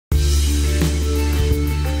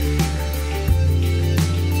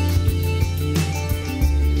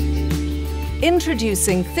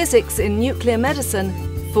Introducing Physics in Nuclear Medicine,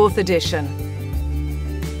 4th edition.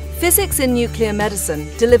 Physics in Nuclear Medicine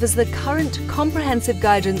delivers the current comprehensive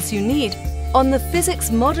guidance you need on the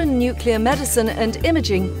physics modern nuclear medicine and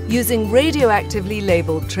imaging using radioactively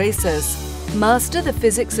labeled tracers. Master the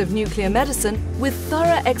physics of nuclear medicine with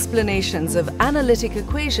thorough explanations of analytic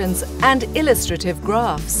equations and illustrative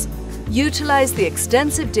graphs. Utilize the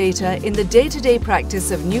extensive data in the day-to-day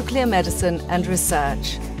practice of nuclear medicine and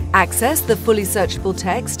research. Access the fully searchable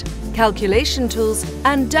text, calculation tools,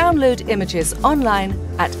 and download images online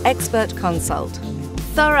at Expert Consult.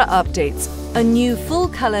 Thorough updates, a new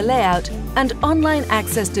full-color layout, and online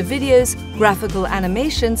access to videos, graphical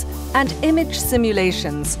animations, and image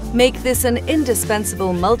simulations make this an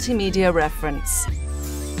indispensable multimedia reference.